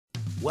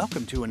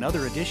Welcome to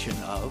another edition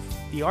of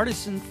the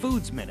Artisan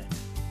Foods Minute,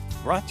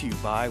 brought to you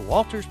by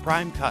Walters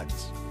Prime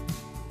Cuts.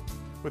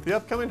 With the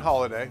upcoming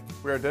holiday,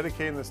 we are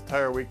dedicating this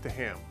entire week to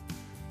ham.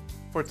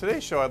 For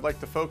today's show, I'd like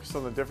to focus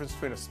on the difference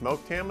between a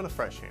smoked ham and a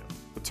fresh ham.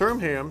 The term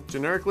ham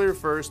generically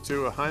refers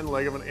to a hind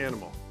leg of an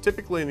animal.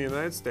 Typically in the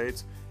United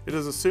States, it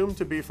is assumed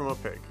to be from a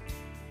pig.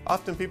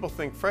 Often people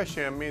think fresh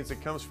ham means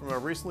it comes from a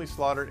recently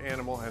slaughtered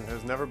animal and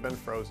has never been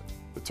frozen.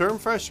 The term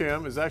fresh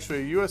ham is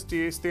actually a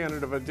USDA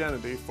standard of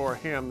identity for a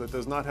ham that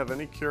does not have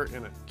any cure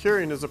in it.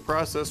 Curing is a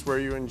process where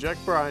you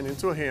inject brine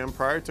into a ham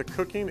prior to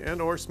cooking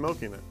and or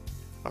smoking it.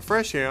 A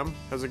fresh ham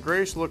has a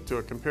grayish look to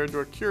it compared to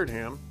a cured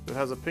ham that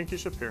has a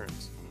pinkish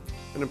appearance.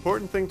 An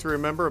important thing to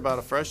remember about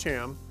a fresh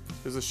ham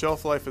is the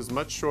shelf life is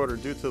much shorter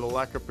due to the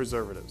lack of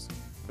preservatives.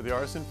 For the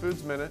Artisan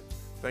Foods Minute,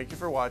 thank you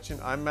for watching.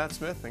 I'm Matt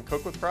Smith and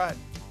Cook with Pride.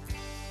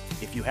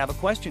 If you have a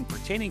question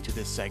pertaining to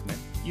this segment,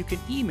 you can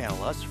email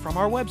us from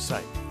our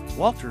website,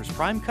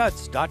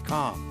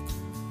 waltersprimecuts.com.